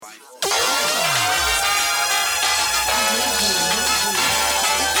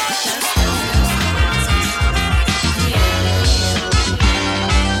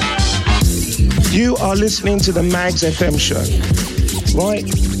are listening to the Mags FM show. Right?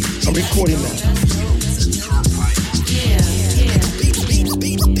 I'm recording now.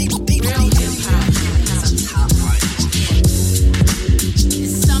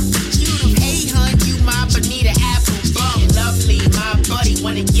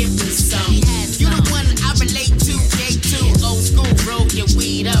 Wanna give me some? You the one I relate to, day two. Old school, roll your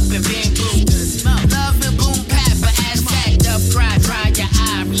weed up and bamboo. Love and boom, pat, but ass packed up, cry, dry your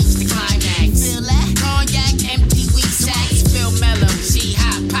eye, reach the climax. Feel that? Cognac, empty weed sacks, feel mellow, she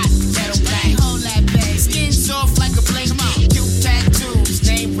hot, pot, kettle black. Hold that bag, skin soft like a blanket. Cute tattoos,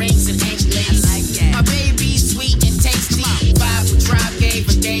 name rings and anklets. I like that. My baby sweet and tasty. Vibe with drive, gave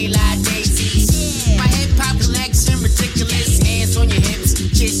a daylight daisies. My hip hop collection ridiculous. Hands on your hips.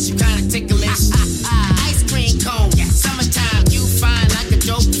 Kiss you kinda ticklish. Ice cream cone, summertime, you fine like a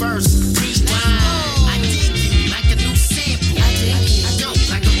dope verse. Rewind. I dig you like a new sample. I dope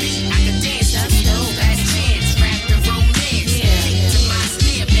like a beat, I can dance. Last chance, rap and romance. Kick to my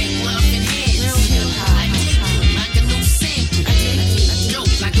snare, make love and hands. I dig you like a new sample. I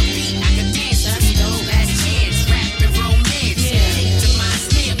dope like a beat, I can dance. Last chance, rap and romance. Kick to my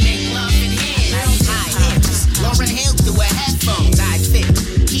snare, make love and hands. High hips, Lauryn Hill through her headphones. I fit.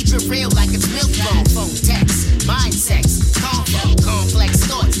 Keep it real like it's milk phone text, mind sex, combo, complex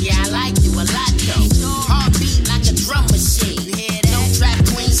thoughts. Yeah, I like you a lot though. Heartbeat like a drum machine. You hear that? No trap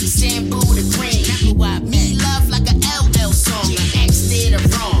queen, she Sambu the green. Me love like a LL song. Your ex did it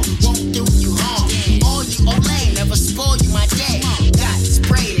wrong, won't do you harm. All you Olay, never spoil you my day. Got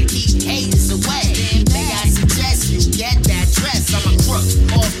spray to keep haters away. May I suggest you get that dress? I'm a crook,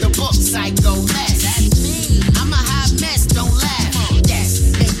 off the book, psycho less. I'm a hot mess, don't laugh.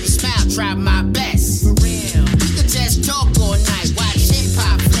 Try my best. For real. We could just talk all night, watch hip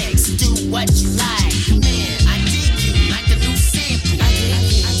hop flicks, do what you like. Man, I dig you like a new sample. I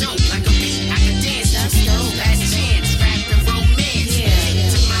dope like a beat, I can dance. Last chance, rap and romance.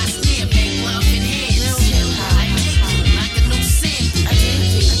 Kick to my snare, make love and hands. I dig you like a new sample. I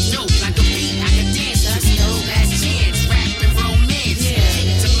dope like a beat, I can dance. Last chance, rap and romance. Kick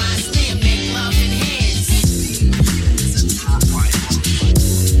to my snare, make love and hands.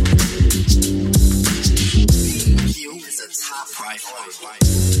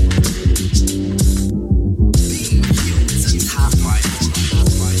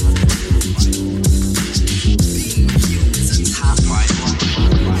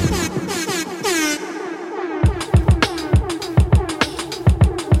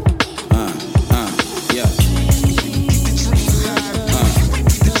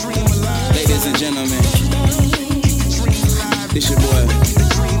 Ladies and gentlemen, this your boy,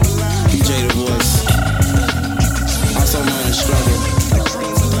 DJ The Voice, also known as Struggle.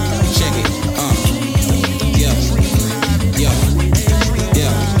 Check it,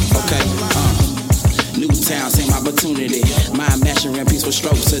 okay, Newtown, same opportunity. Mind mastering peaceful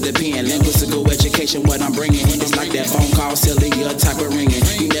strokes to the pen. Linguistical education, what I'm bringing. It's like that phone call, silly, your type of ringing.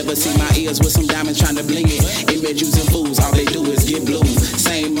 You never see my ears with some diamonds trying to bling it. Image using fools, all they do is get blue.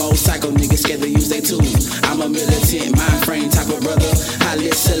 Same old psycho niggas scared to use their tools. I'm a militant, mind frame type of brother. I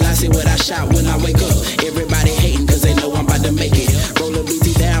listen, I see what I shout when I wake up. Everybody hating cause they know I'm about to make it. Roll a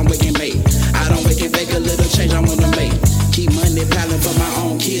BT down, wake and bake. I don't wake and bake, a little change I wanna make. Keep money piling for my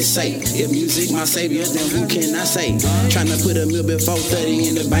own kids' sake. If music my savior, then who can I say? Tryna put a meal before 30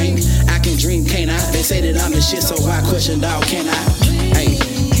 in the bank. I can dream, can't I? They say that I'm the shit, so why question, dog, can I? Hey.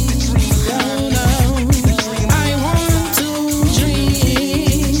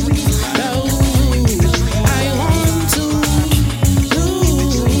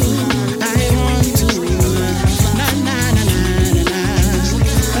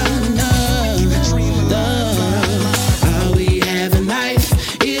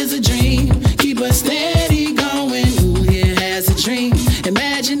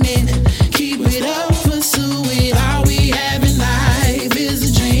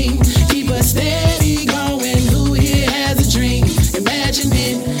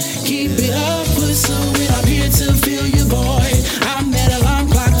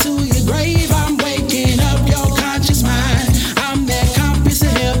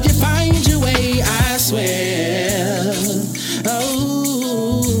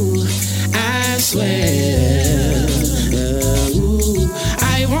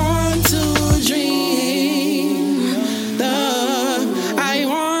 I want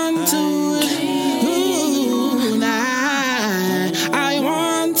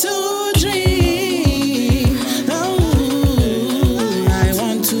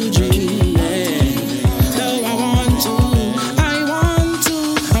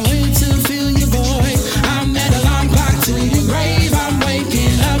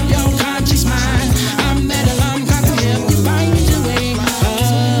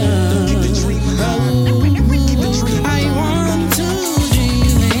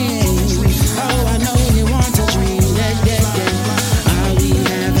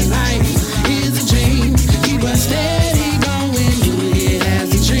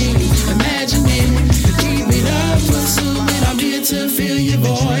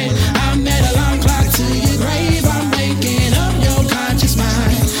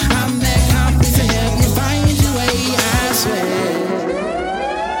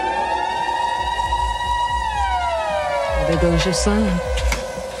goes your son.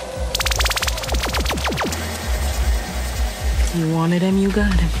 You wanted him, you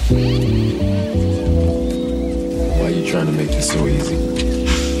got him. Why are you trying to make this so easy?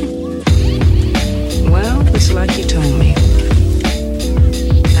 Well, it's like you told me.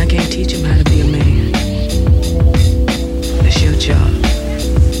 I can't teach him how to be a man. It's your job.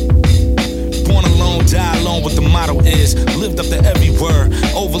 Born alone, die alone, what the motto is. Lived up to every word,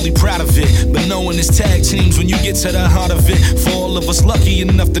 overly proud of it. But knowing it's tag teams when you get to the heart of it. For all of us lucky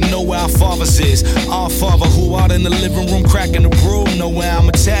enough to know where our fathers is. Our father who out in the living room cracking the brew. Know where I'm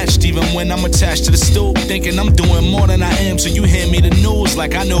attached, even when I'm attached to the stool. Thinking I'm doing more than I am, so you hand me the news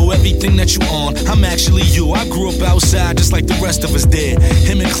like I know everything that you on. I'm actually you. I grew up outside just like the rest of us did,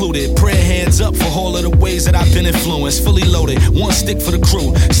 him included. Prayer hands up for all of the ways that I've been influenced. Fully loaded, one stick for the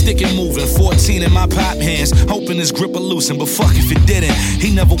crew, stick and moving. 14 in my pop hands, hoping his grip will loosen, but fuck if it didn't.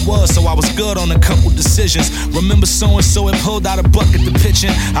 He never was, so I was good on a couple decisions. Remember so-and-so had pulled out a bucket to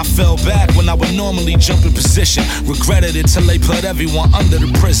pitching. I fell back when I would normally jump in position. Regretted it till they put everyone under the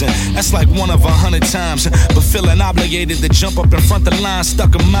prison. That's like 1 of 100 times, but feeling obligated to jump up in front the line.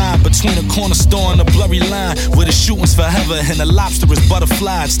 Stuck in mind between a corner store and a blurry line, where the shooting's forever and the lobster is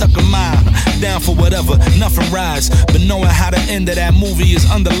butterflied. Stuck in mind, down for whatever, nothing rides. But knowing how the end of that movie is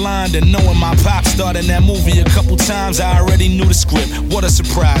underlined, and knowing my pop starred in that movie a couple times, I already knew the script. What a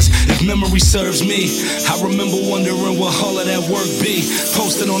surprise. If memory serves me, I remember wondering what all of that work be.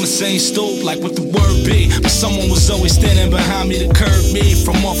 Posted on the same stoop like what the word be, but someone was always standing behind me to curb me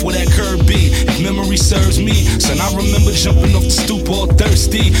from off where that curb be. If memory serves me, son, I remember jumping off the stoop all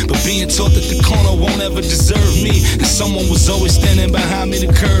thirsty, but being taught that the corner won't ever deserve me, and someone was always standing behind me to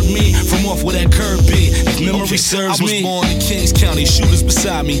curb me from off where that curb be. If memory serves me, I was born in Kings County, shooters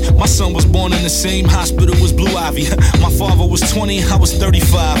beside me. My son was born in the same hospital as Blue Ivy. My father was 20, I was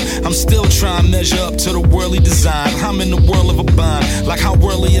 35. I'm still trying to measure up to the worldly design. I'm in the world of a bind, like how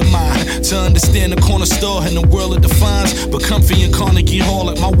worldly am I? To understand the corner store and the world it defines. But comfy in Carnegie Hall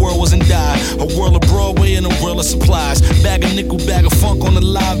like my world wasn't die. A world of Broadway and a world of supplies. Bag of nickel, bag of funk on the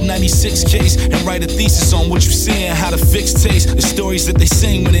live 96 case, and write a thesis on what you seeing, how to fix taste. The stories that they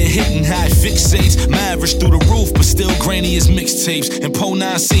sing when it hitting, how it fixates. My average through the roof, but still grainy as mixtapes. And Po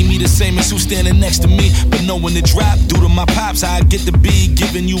 9 see me the same as who's standing next to me, but knowing the drop due to my pops, how I get to be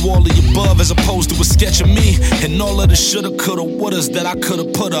giving you all of the above as opposed to a sketch of me, and all of the shoulda, coulda, wouldas that I coulda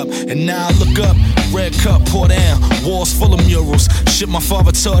put up. And now I look up, red cup pour down, walls full of murals, shit my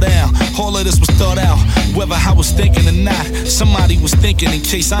father tore down. All of this was thought out, whether I was thinking or not. Somebody was thinking in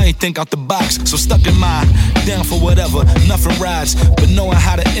case I ain't think out the box. So stuck in mind, down for whatever, nothing rides. But knowing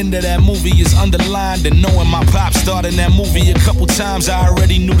how the end of that movie is underlined, and knowing my pop starred in that movie a couple times, I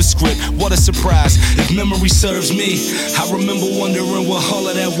already knew the script. What a surprise. If memory serves me, I remember wondering what all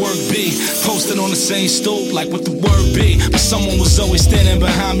of that work be. Posted on the same stoop like what the word be, but someone was always standing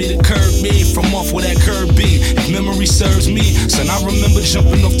behind me to curb me from off where that curb be. If memory serves me, son, I remember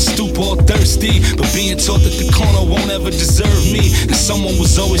jumping off the stoop all thirsty, but being taught that the corner won't ever deserve me, and someone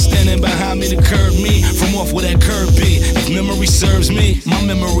was always standing behind me to curb me from off where that curb be. If memory serves me, my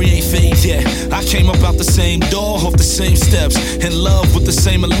memory ain't fade yet. I came up out the same door, off the same steps, in love with the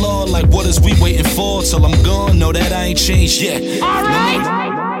same law. Like what is we waiting for till I'm gone? Know that I ain't changed yet. All right.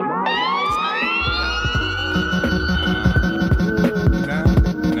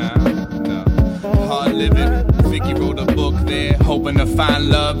 Vicky wrote a book there, hoping to find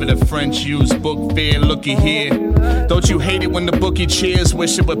love at a French used book fair. Looky here, don't you hate it when the bookie cheers?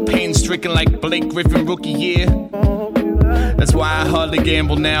 Wish it were pain-stricken like Blake Griffin rookie year. That's why I hardly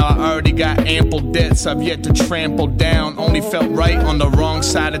gamble now. I already got ample debts I've yet to trample down. Only felt right on the wrong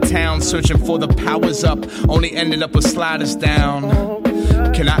side of town, searching for the powers up, only ended up with sliders down.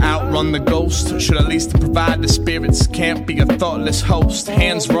 Can I outrun the ghost? Should at least provide the spirits. Can't be a thoughtless host.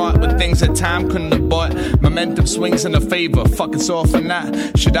 Hands wrought with things that time couldn't have bought. Momentum swings in a favor. Fuck, it's all for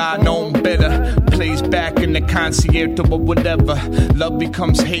naught. Should I known better? Plays back in the concierto or whatever. Love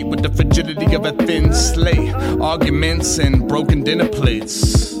becomes hate with the fragility of a thin slate. Arguments and broken dinner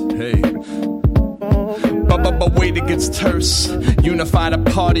plates. Hey. But wait, it gets terse. Unify the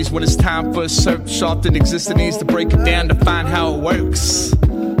parties when it's time for a search. Often existence needs to break it down to find how it works.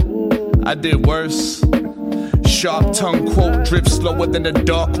 I did worse. Sharp tongue quote, drift slower than the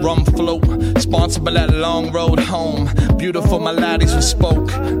dark rum float. Sponsored by that long road home. Beautiful melodies were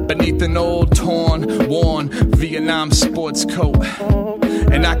spoke beneath an old torn, worn Vietnam sports coat.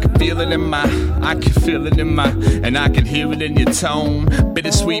 And I can feel it in my, and I can hear it in your tone.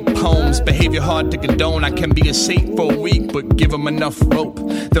 Bittersweet poems, behavior hard to condone. I can be a saint for a week, but give them enough rope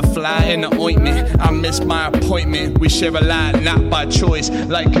to fly in the ointment. I miss my appointment. We share a lot, not by choice,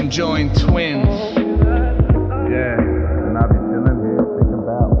 like conjoined twins. Yeah, and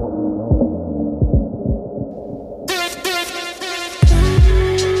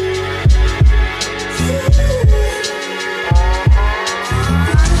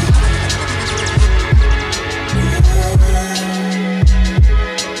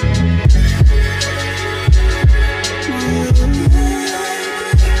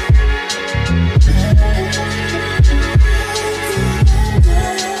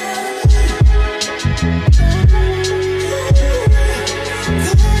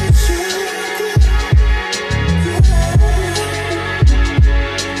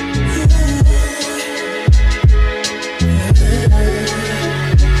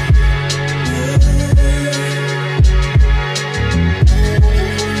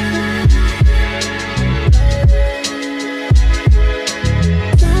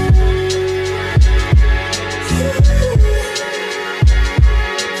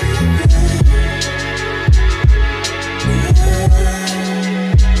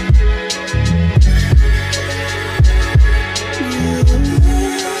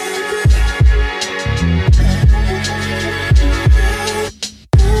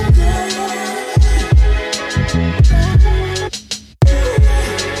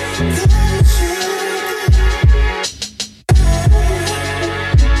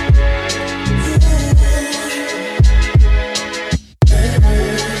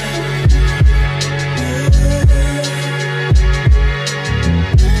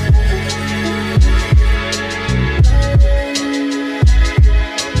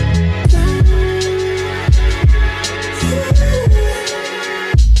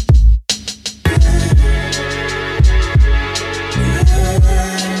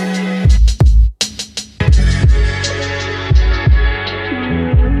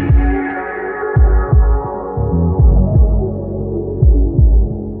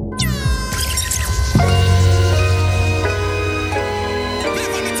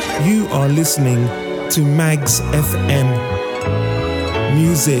You are listening to Mags FM.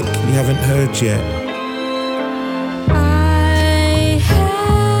 Music you haven't heard yet.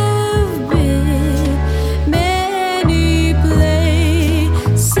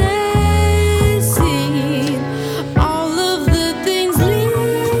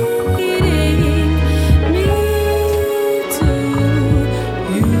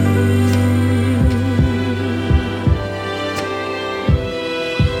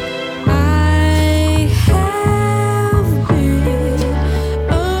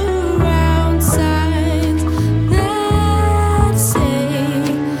 Side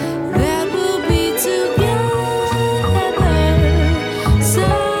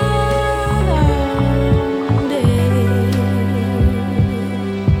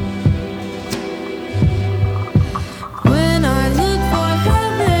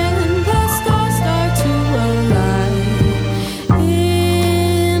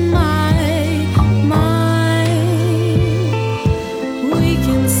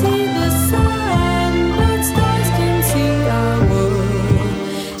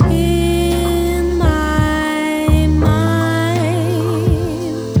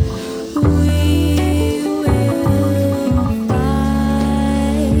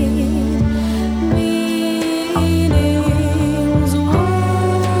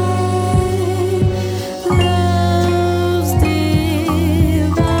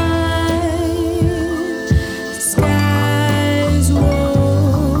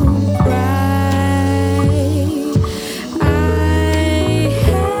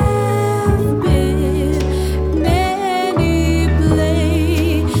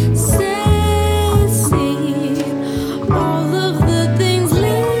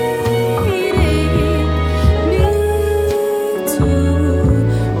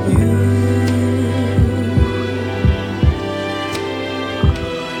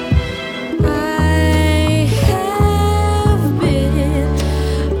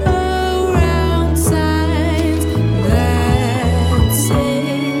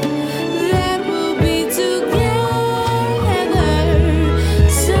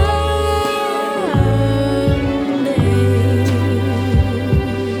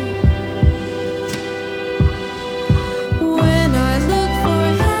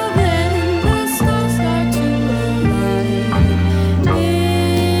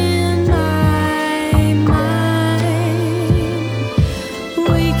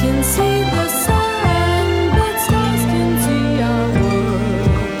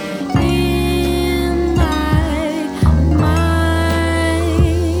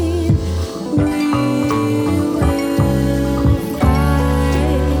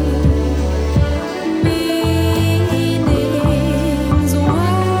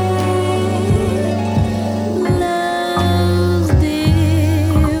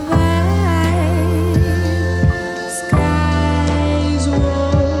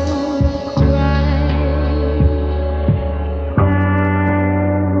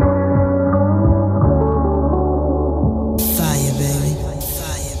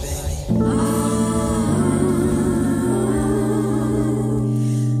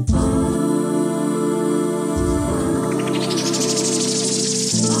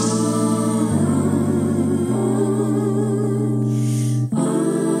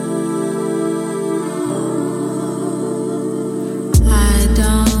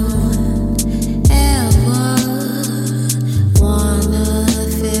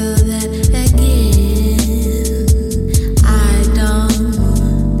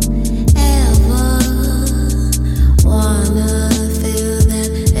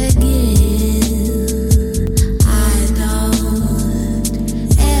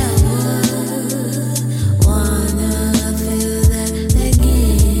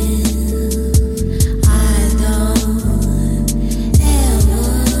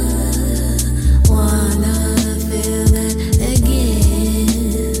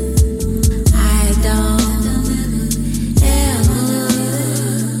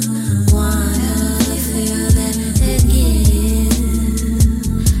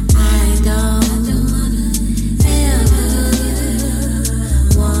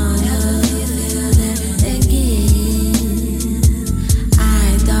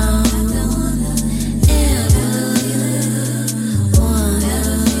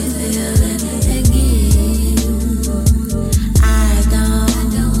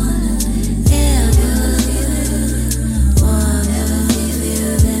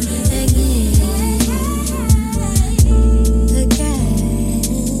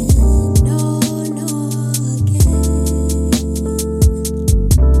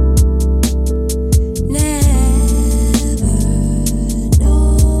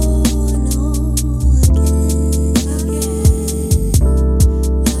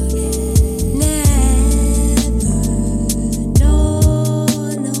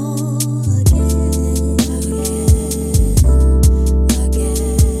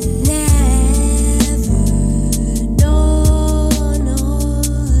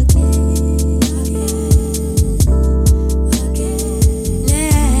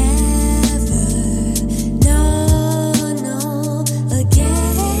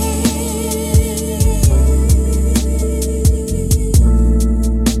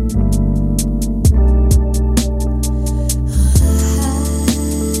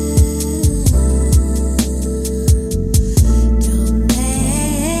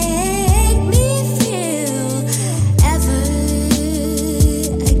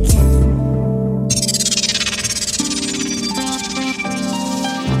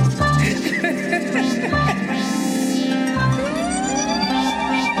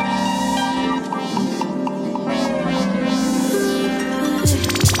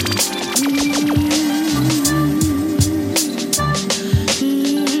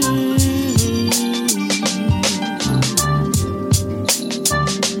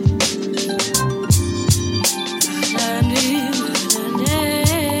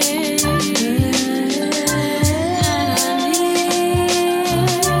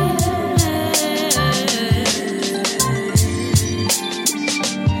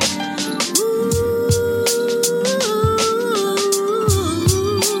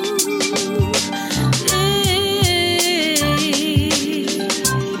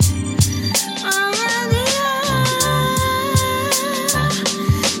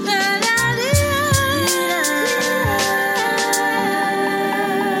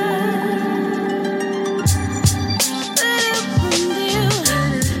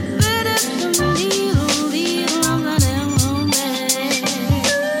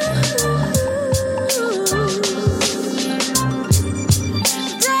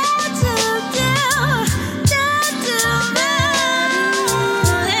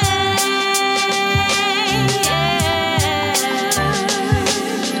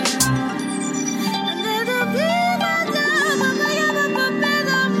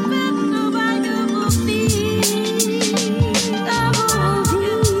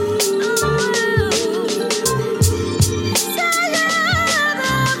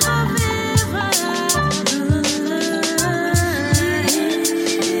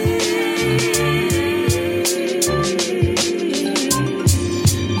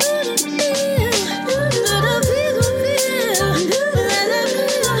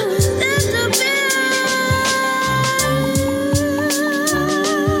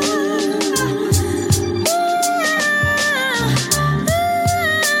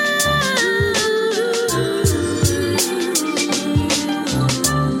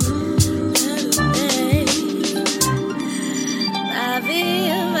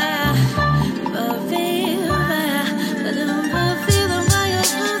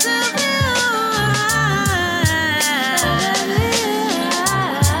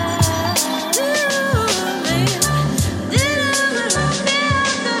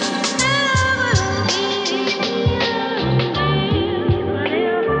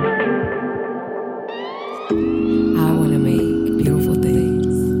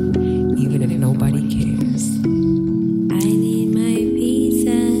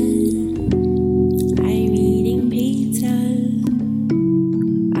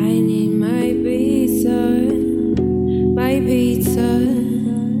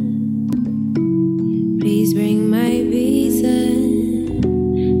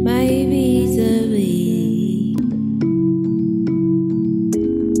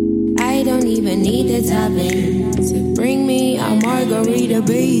even need the toppings. Bring me a margarita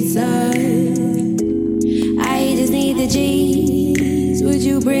pizza. I just need the cheese. Would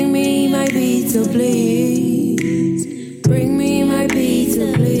you bring me my pizza, please? Bring me my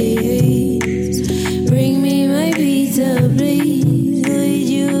pizza, please. Bring me my pizza, please. Would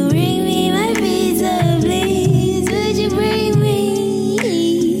you bring me my pizza, please? Would you bring me?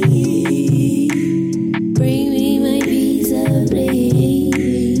 Bring me my pizza,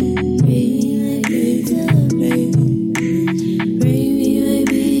 please. Bring me my pizza, please. Bring me my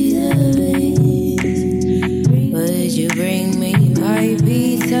pizza, please. Would you bring me my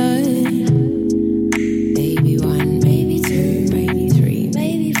pizza? Hey,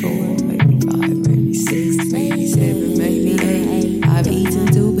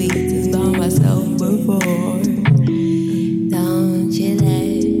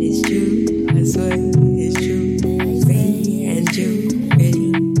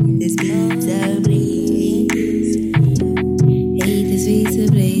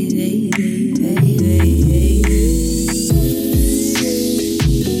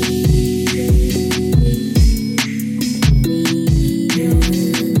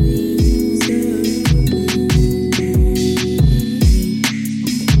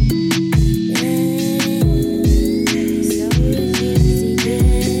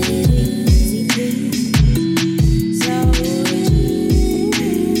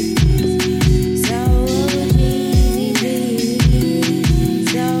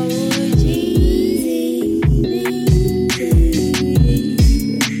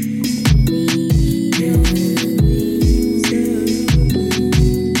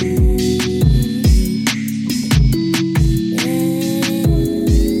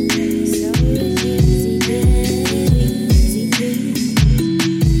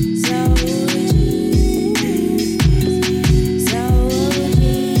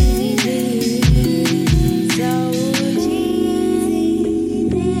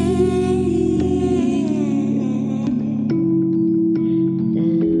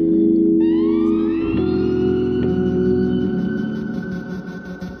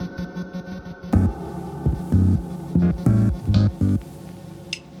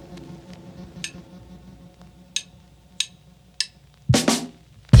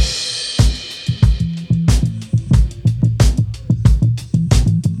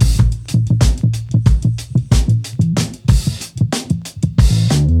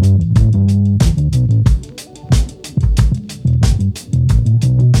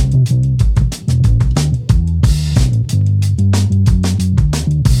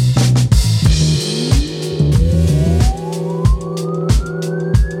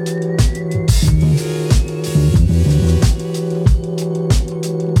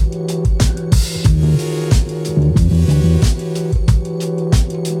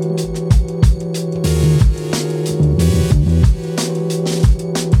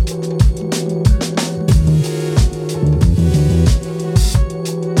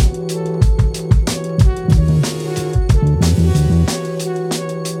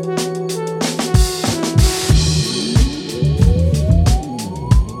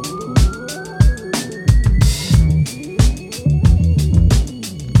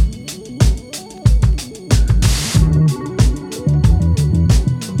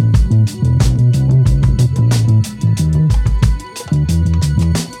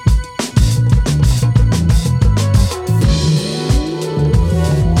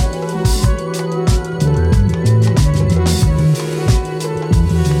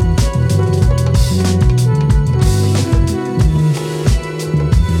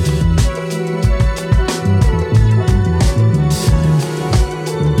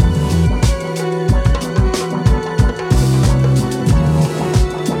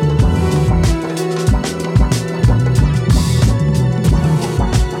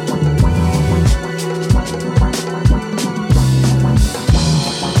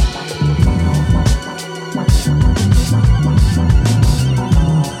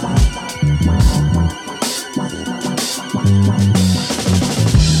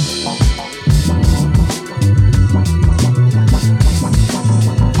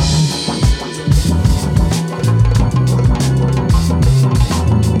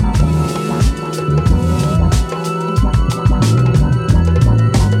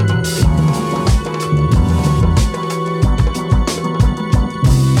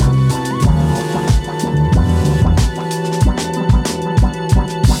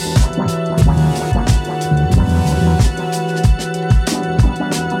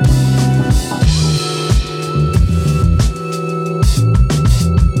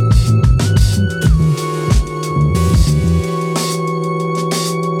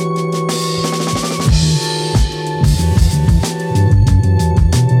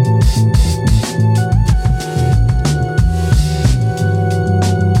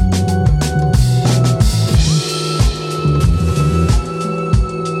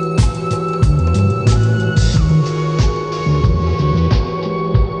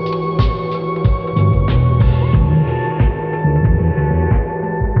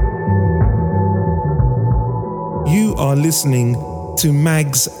 listening to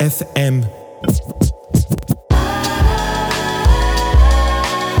Mags FM.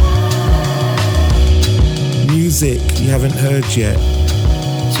 Music you haven't heard yet.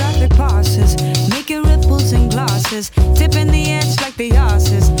 Traffic passes, making ripples in glasses, tipping the edge like the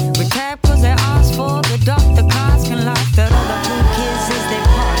asses. We tap cause they asked for the dock, the cars can lock that all the cool kids is they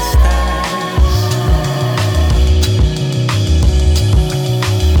passed us.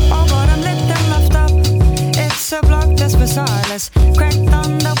 Oh, but I'm lit and left up. It's a block that's beside us. Cracked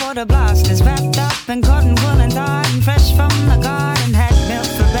underwater blasters, wrapped up in cotton wool and tartan, fresh from the garden. Had milk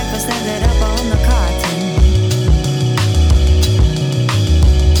for breakfast, ended up on the carton.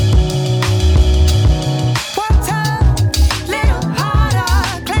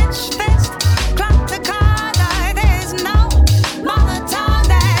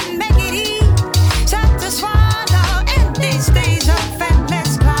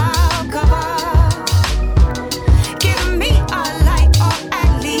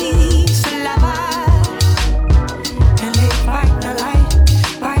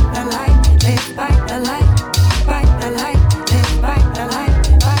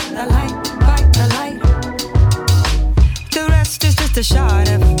 A shot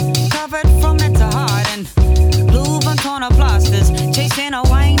of covered from head to heart and blue and torn up plasters, chasing a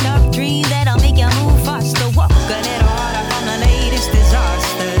wind up dream that'll make you move faster, walk a little harder from the latest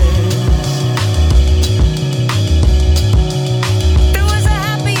disasters. There was a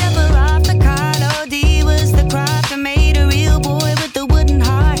happy ever after. Carlo D was the craft that made a real boy with the wooden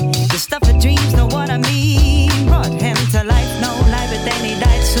heart. The stuff of dreams, know what I mean? Brought him to life, no life, but then he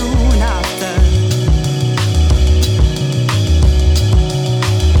died soon after.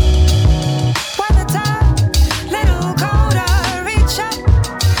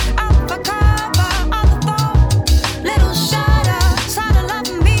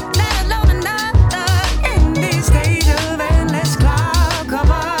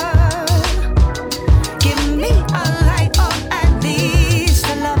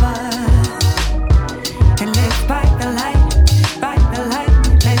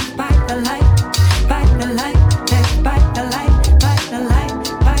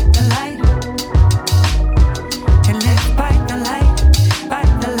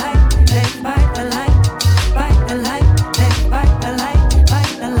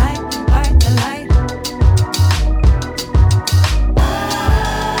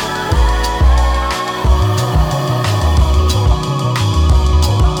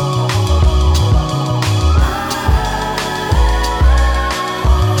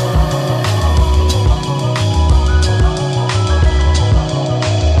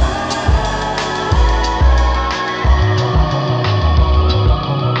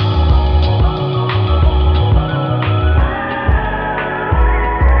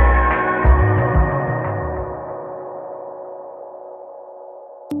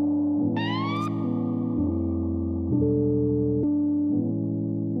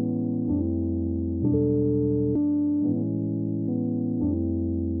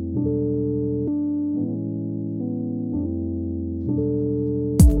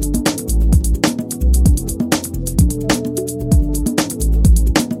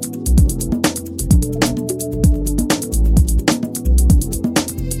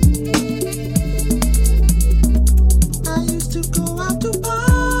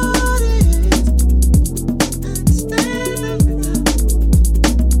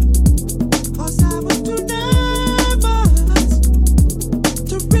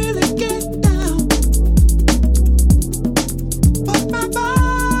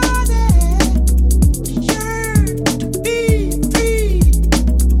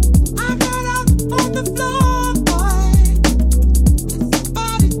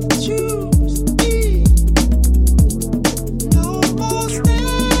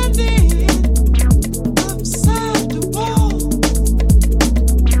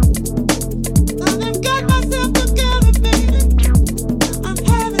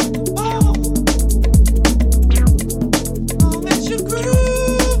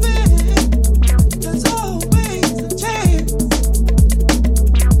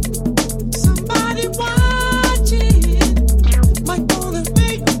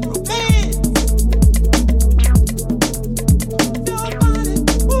 Nobody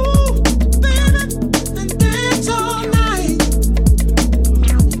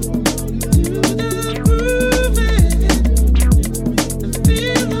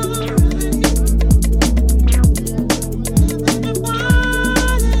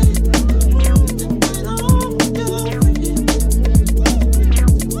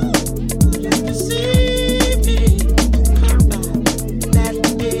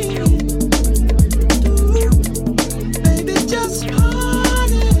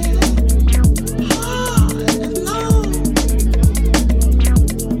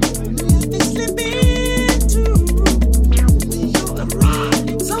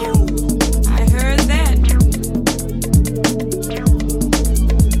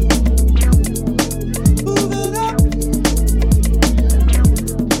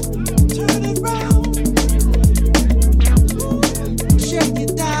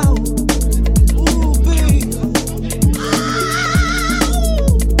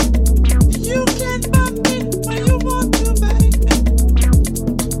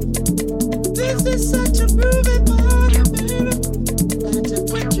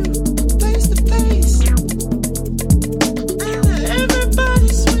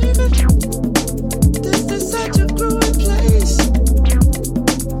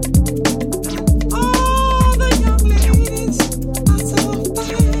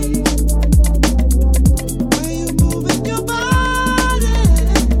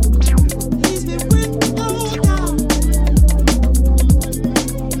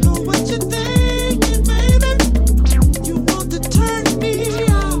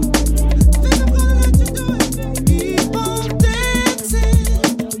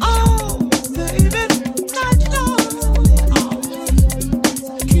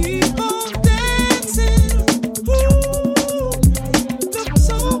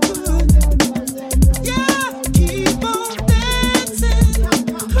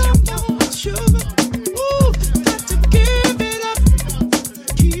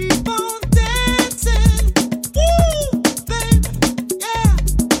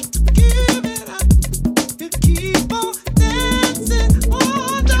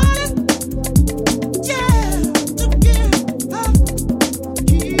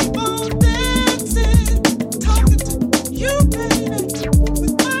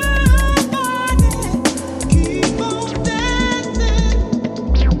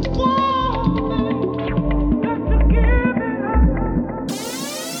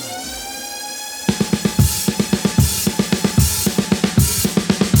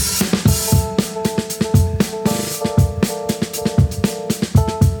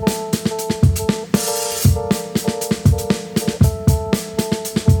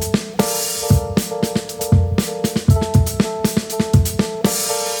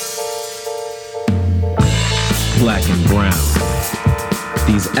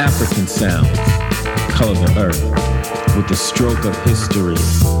These African sounds color the earth with the stroke of history,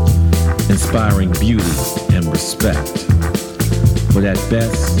 inspiring beauty and respect. But at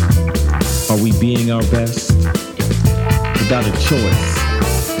best, are we being our best? Without a choice,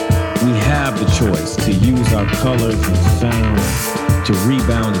 we have the choice to use our colors and sounds to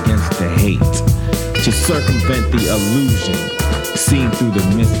rebound against the hate, to circumvent the illusion seen through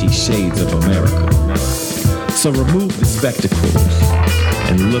the misty shades of America. So remove the spectacles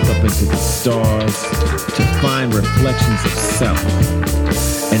and look up into the stars to find reflections of self.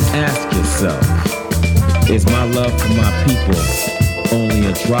 And ask yourself, is my love for my people only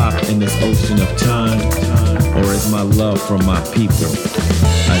a drop in this ocean of time? Or is my love for my people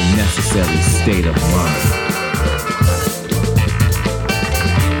a necessary state of mind?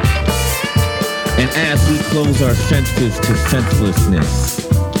 And as we close our senses to senselessness,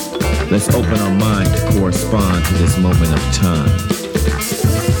 let's open our mind to correspond to this moment of time.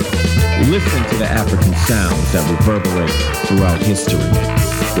 Listen to the African sounds that reverberate throughout history,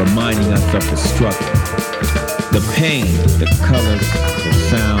 reminding us of the struggle, the pain, the colors, the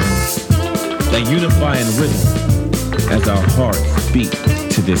sounds that unify in rhythm as our hearts beat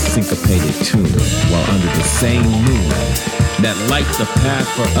to this syncopated tune while under the same moon that lights a path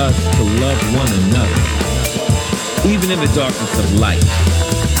for us to love one another. Even in the darkness of life,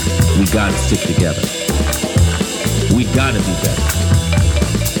 we gotta stick together. We gotta be better.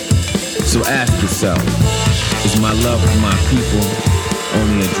 So ask yourself, is my love for my people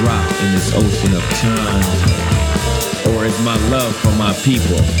only a drop in this ocean of time? Or is my love for my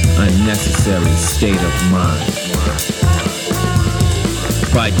people a necessary state of mind?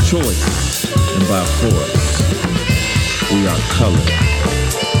 By choice and by force, we are colored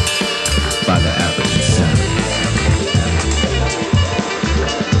by the African sound.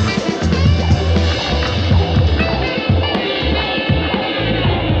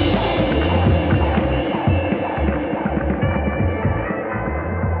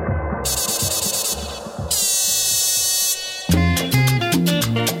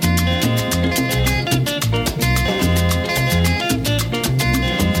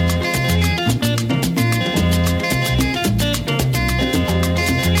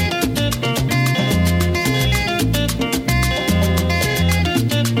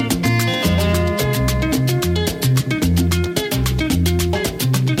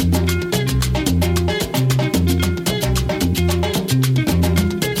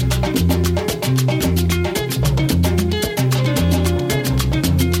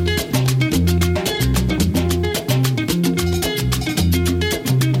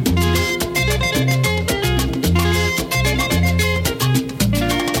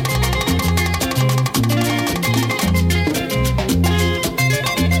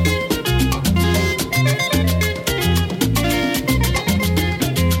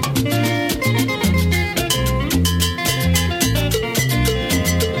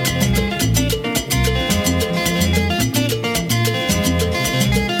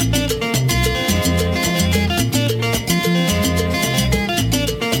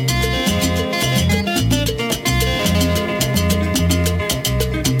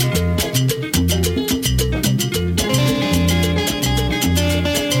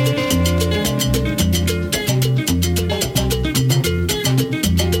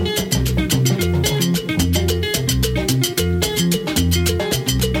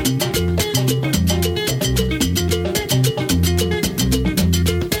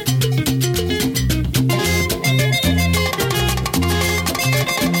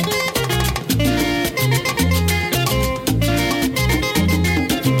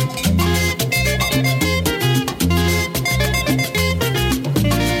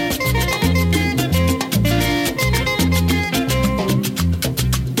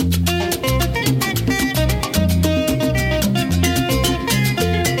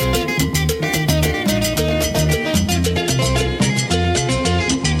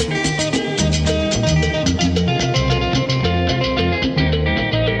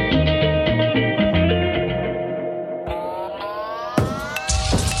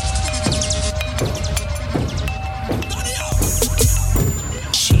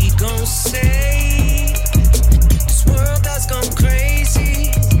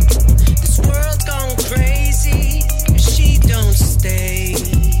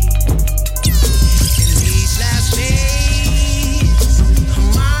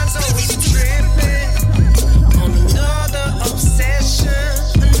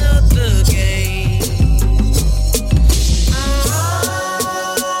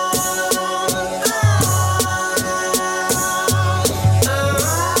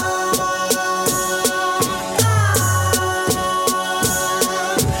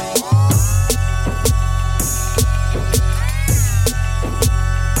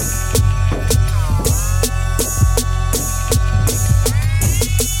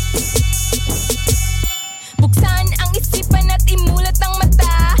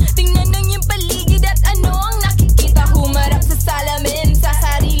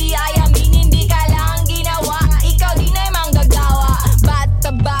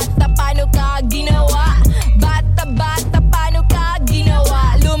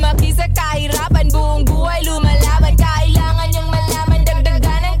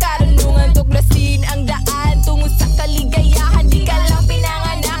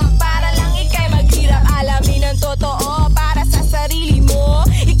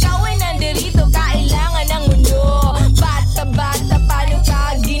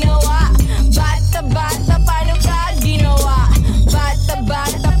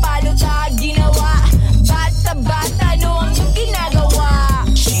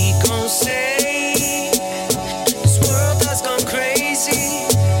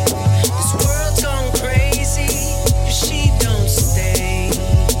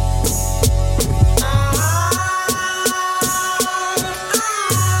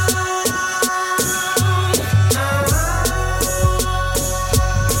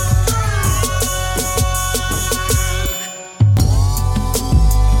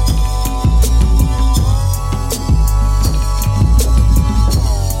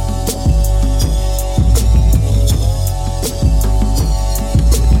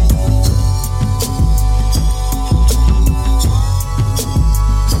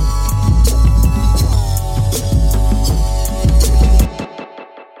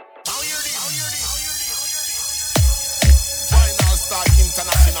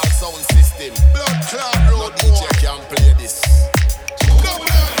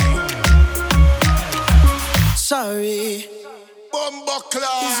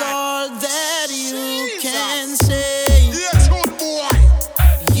 is all that you can say.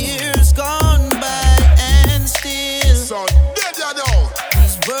 Years gone by and still so dead you know.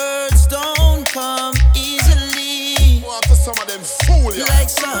 These words don't come easily. What to some of them fool ya? Like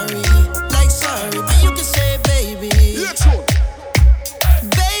sorry, but you can say baby.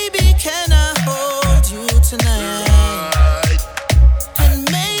 Baby, can I hold you tonight? And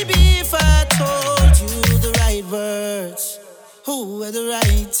maybe if I told you the right words, who at the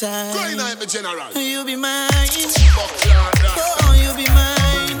right time, going on the general, you'll be mine. Oh, you'll be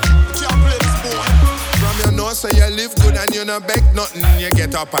mine. Can't play this boy. From your nose so you live good and you no beg nothing. You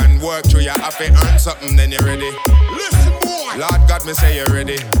get up and work through your happy earn something, then you're ready. Listen boy, Lord God me say you're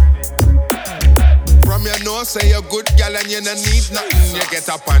ready. From your nose say you're good gal and you no need nothing. You get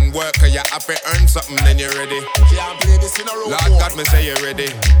up and work cause you happy earn something, then you're ready. Can't play this in a row. Lord God me say you're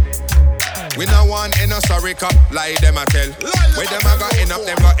ready. We no want in a sorry cup, lie them a tell. Where them a got end up,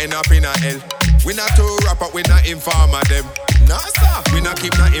 them got end up in a hell. We not too rapper, we not informer them. Nah sir, we not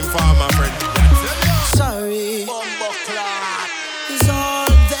keep not informer friend. Sorry, is all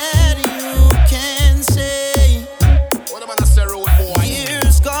that you can say. What am I say road boy?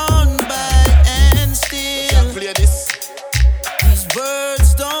 Years gone by and still play this. These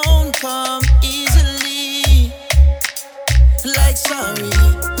words don't come easily. Like sorry,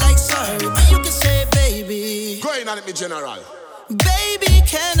 but you can say baby. Going on at me general. Baby,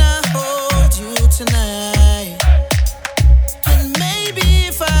 can I hold you tonight? And maybe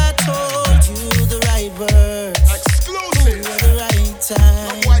if I told you the right words, exclusive, at the right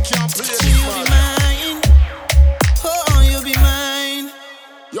time, no boy can't play this you'll be mine. Oh, you'll be mine.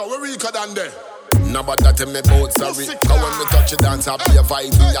 Yo, we're weaker than them. Nobody tell me about sorry. Cause when me touch it dance, I be a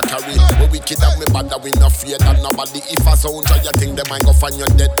vibe in your carry. We wicked and me bad, we not afraid of nobody. If I sound try you think they might go find your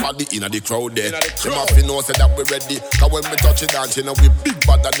dead body in the crowd there. Them have to know say that we ready. Cause when me touch it dance, you know we big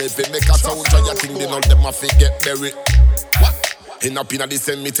bad and if we make a sound try you think they know them have to get buried. What? End up in the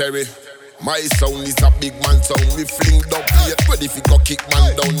cemetery. My sound is a big man sound. We fling up here, ready if you go kick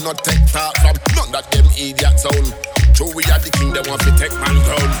man down. Not take talk from none that them idiot sound. True we are the king, them want to take man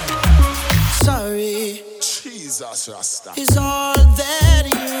crown. Sorry, Jesus Rasta, is all that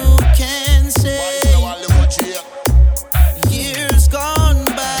you can say. Years gone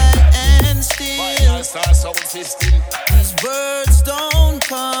by and still these words don't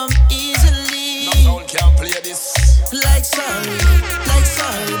come easily. No sound can play this. Like sorry,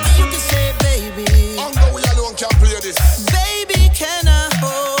 but you can say baby. Hunger we alone can play this. Baby, can I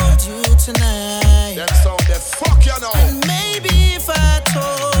hold you tonight? Them sound the fuck you know. And maybe if I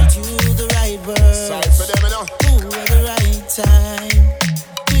told you the right words, sorry for them you know. Ooh, at the right time,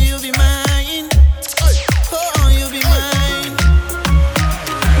 you'll be mine. Hey. Oh, you'll be mine.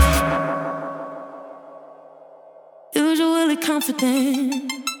 Usually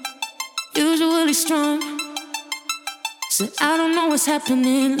confident, usually strong. Said I don't know what's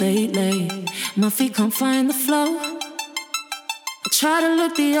happening lately. My feet can't find the flow. I try to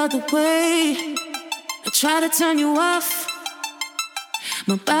look the other way. I try to turn you off.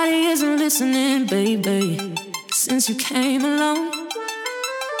 My body isn't listening, baby, since you came along.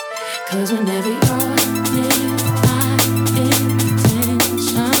 Cause whenever you're near, my intentions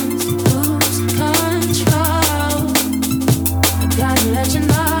lose control. I gotta let you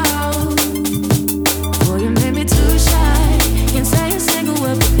know, boy, you made me too shy. Can't say a single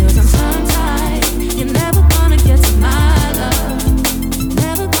word because I'm tongue-tied. You're never gonna get to my love.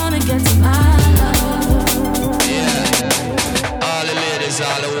 Never gonna get to my love. Yeah. All the ladies,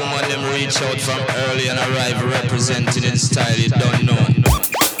 all the women, them reach out from early and arrive representing in style you don't know.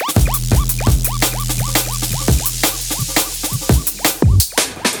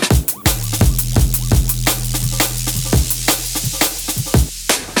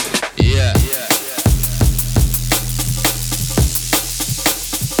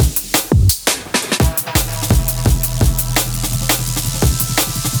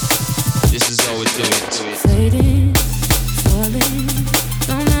 Fading, falling,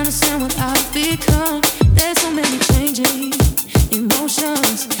 don't understand what I've become. There's so many changing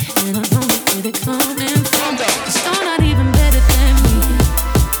emotions, and I don't know where they're coming from. Cause you're not even better than me,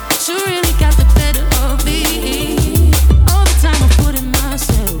 but you really got the better of me. All the time I put in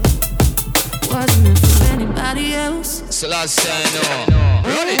myself, wasn't meant for anybody else. So last time, no.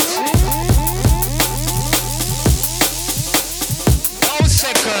 Run it. No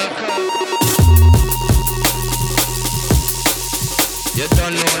second. You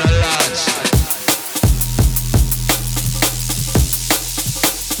don't know no large.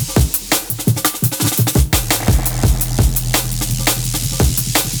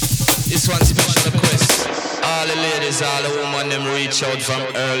 This one's special request. All the ladies. ladies, all the women them reach out from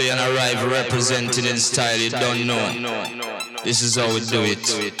early and arrive represented in style. You don't know. This is how we do it.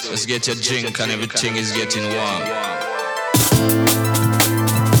 Let's get your drink and everything is getting warm.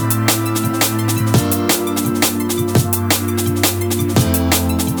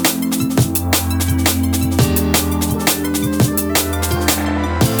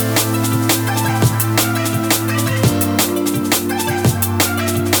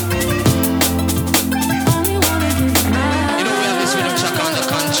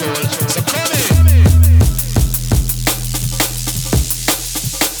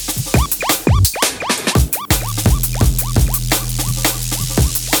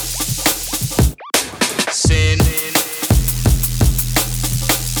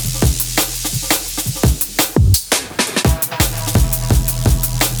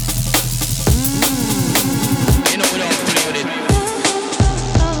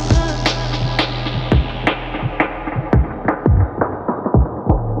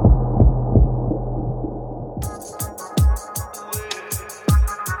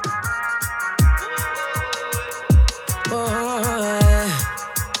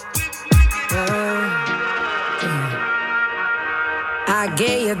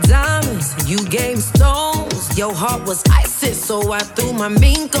 Was ISIS, so I threw my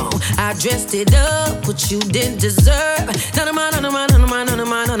mink on. I dressed it up, but you didn't deserve none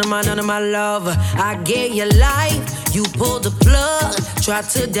of my love. I gave you life, you pulled the plug. Tried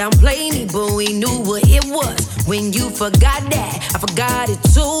to downplay me, but we knew what it was. When you forgot that, I forgot it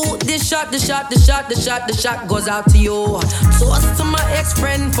too. This shot goes out to you. Toast to my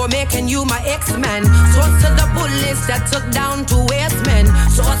ex-friend for making you my ex-man. Toast to the bullets that took down 2 men.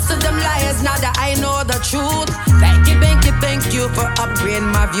 Toast to them liars now that I know the truth. Thank you for upgrading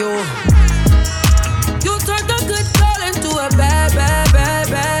my view. You turned a good girl into a bad.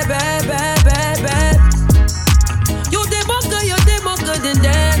 You did more good than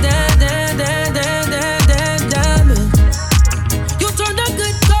damn. You turned a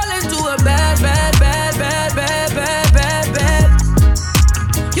good girl into a bad.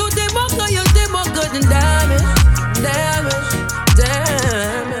 You did more good than damage.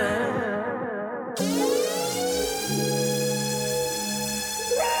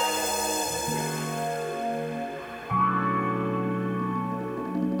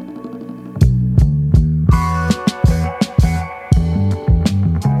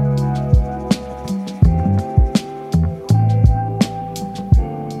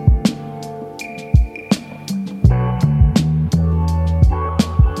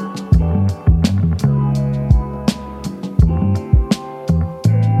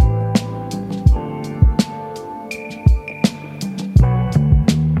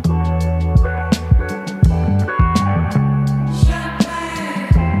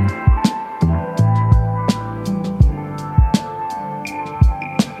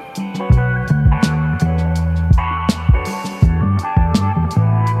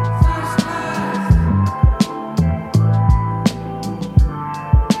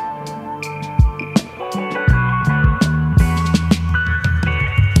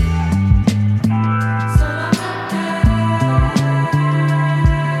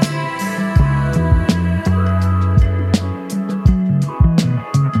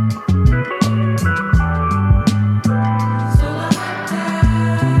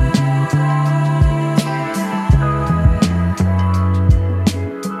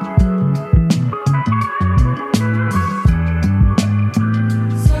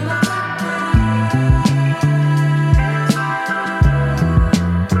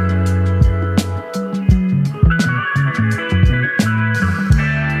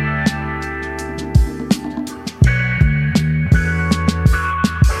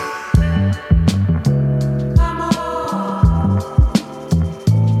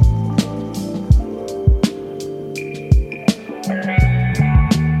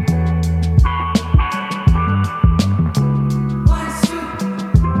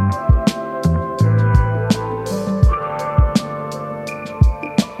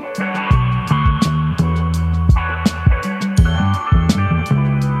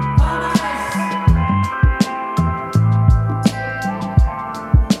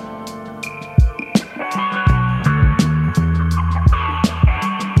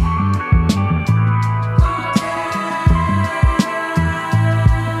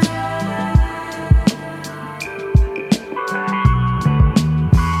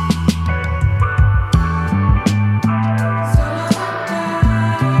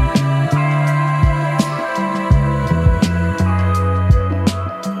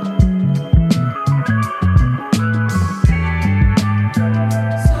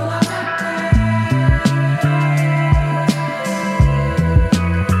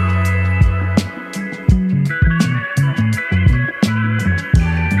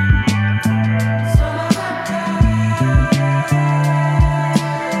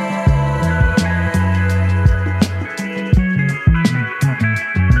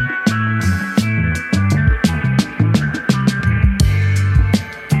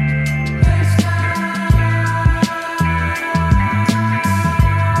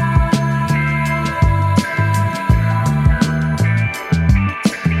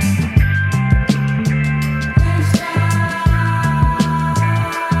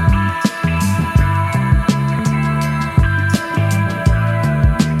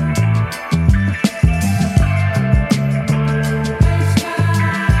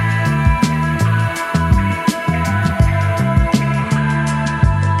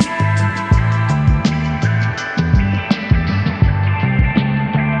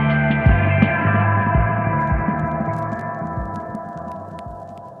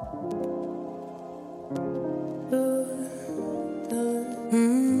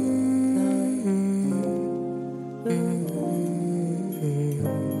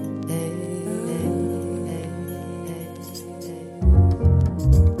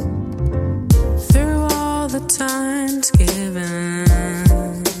 times given,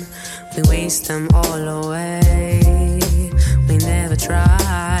 we waste them all away. We never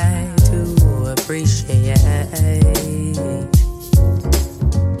try to appreciate.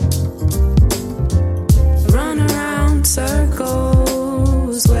 Run around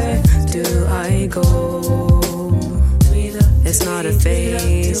circles, where do I go? It's not a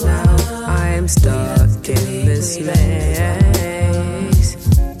phase now, I'm stuck in this maze.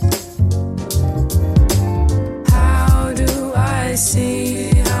 How do I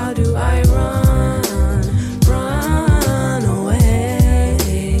see, how do I run away?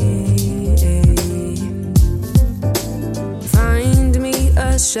 Find me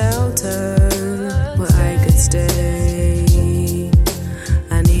a shelter where I could stay.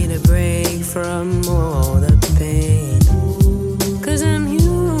 I need a break from all the pain. 'Cause I'm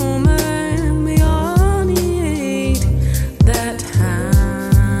human, we all need that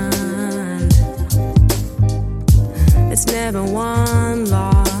hand. It's never one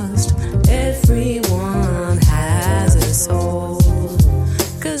lost, everyone has a soul.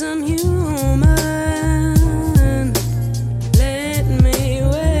 'Cause I'm human, let me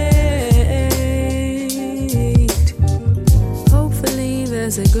wait. Hopefully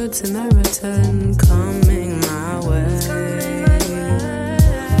there's a good Samaritan coming my way.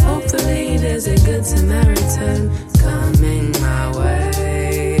 Hopefully there's a good Samaritan coming my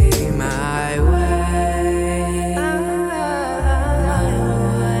way, my way, my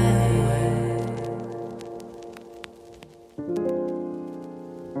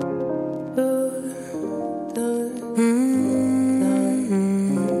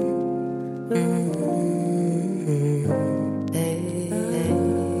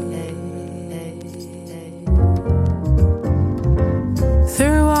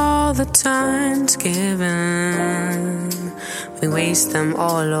Through all the times given, we waste them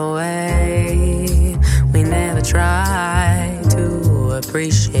all away. We never try to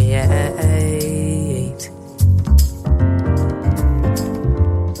appreciate.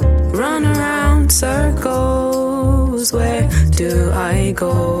 Run around circles, where do I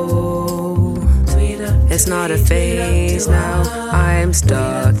go? It's not a phase now, I'm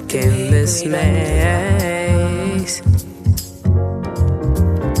stuck in this maze.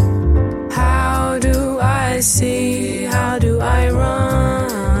 How do I see, how do I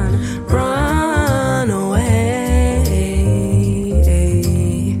run away?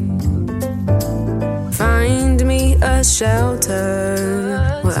 Find me a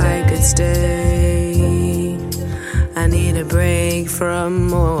shelter where I could stay. I need a break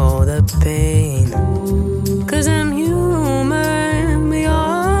from all the pain. 'Cause I'm human, we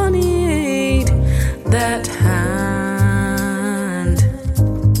all need that hand.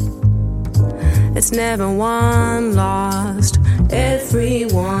 It's never one lost,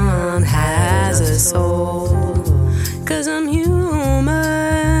 everyone has a soul. 'Cause I'm human,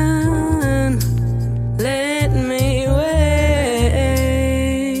 let me wait.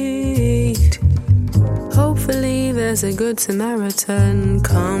 Hopefully there's a good Samaritan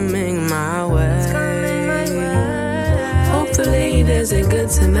coming my way. Hopefully there's a good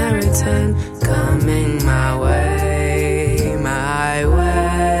Samaritan coming my way, my way.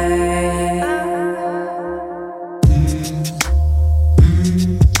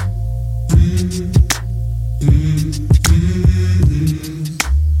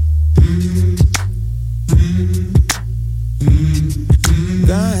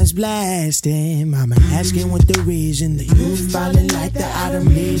 Guns blasting, mama asking what the reason. The youth falling like the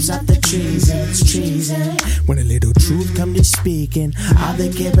autumn leaves off the trees, and it's treason. When a little truth come to speaking, all they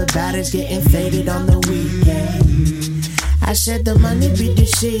care about is getting faded on the weekend. I said the money be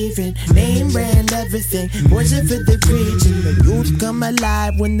deceiving, name brand everything, poison for the region. The youth come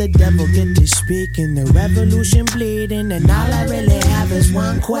alive when the devil get to speaking. The revolution bleeding, and all I really have is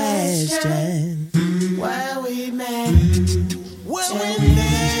one question: why we mad? Why we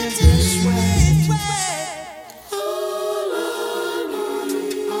mad this way?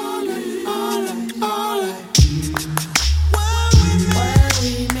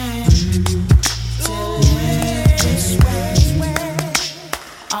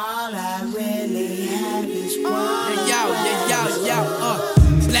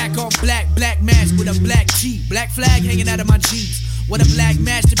 Black mask with a black G, black flag hanging out of my jeans. What a black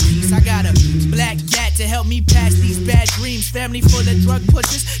masterpiece. I got a black gat to help me pass these bad dreams. Family full of drug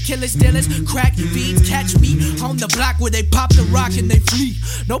pushers, killers, dealers, crack beans. Catch me on the block where they pop the rock and they flee.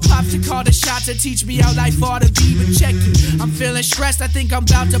 No pops to call the shots to teach me how life ought to be. But check it, I'm feeling stressed. I think I'm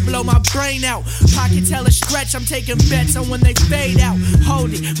about to blow my brain out. Pockets hella stretch, I'm taking bets on when they fade out.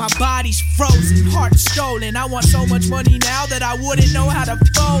 Hold it, my body's frozen, heart stolen. I want so much money now that I wouldn't know how to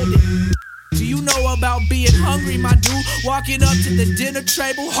fold it. Do you know about being hungry, my dude. Walking up to the dinner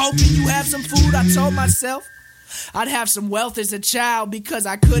table, hoping you have some food. I told myself I'd have some wealth as a child because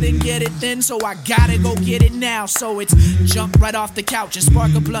I couldn't get it then, so I gotta go get it now. So it's jump right off the couch and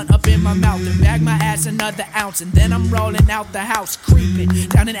spark a blunt up in my mouth and bag my ass another ounce, and then I'm rolling out the house, creeping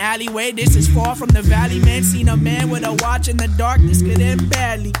down an alleyway. This is far from the valley, man. Seen a man with a watch in the darkness, could end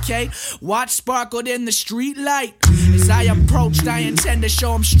badly, K. Watch sparkled in the street light. As I approached, I intend to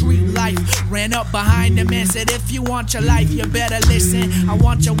show him street life. Ran up behind him and said, if you want your life, you better listen. I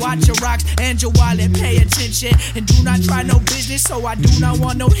want you watch your rocks and your wallet, pay attention. And do not try no business, so I do not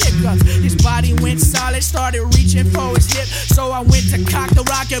want no hiccups. His body went solid, started reaching for his hip. So I went to cock the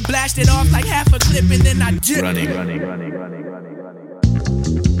rocket, blasted off like half a clip, and then I dipped. Running.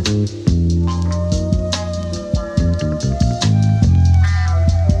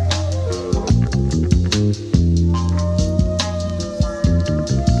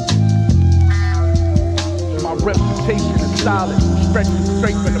 My reputation is solid, stretching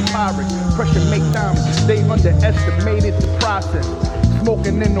straight from the pirates. Pressure make diamonds, they underestimated the process.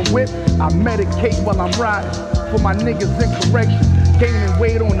 Smoking in the whip, I medicate while I'm riding. For my niggas in correction, gaining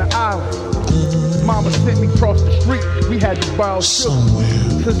weight on the island. Mama sent me across the street, we had to borrow sugar.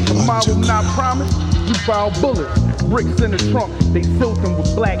 Since tomorrow not promised, we borrow bullets. Bricks in the trunk, they sealed them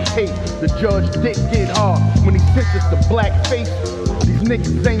with black tape. The judge dick get hard when he sentenced the black face. These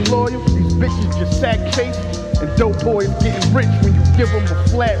niggas ain't loyal, these bitches just sack chase. And dope boys getting rich when you give them a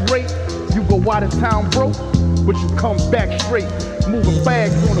flat rate. You go out of town broke, but you come back straight. Moving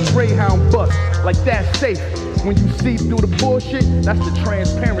bags on a Greyhound bus, like that's safe. When you see through the bullshit, that's the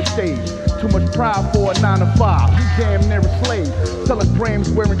transparent stage. Too much pride for a 9 to 5, you damn near a slave. Selling grams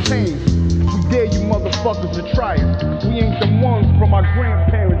wearing chains. We dare you motherfuckers to try it. We ain't the ones from our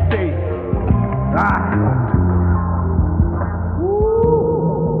grandparents' days.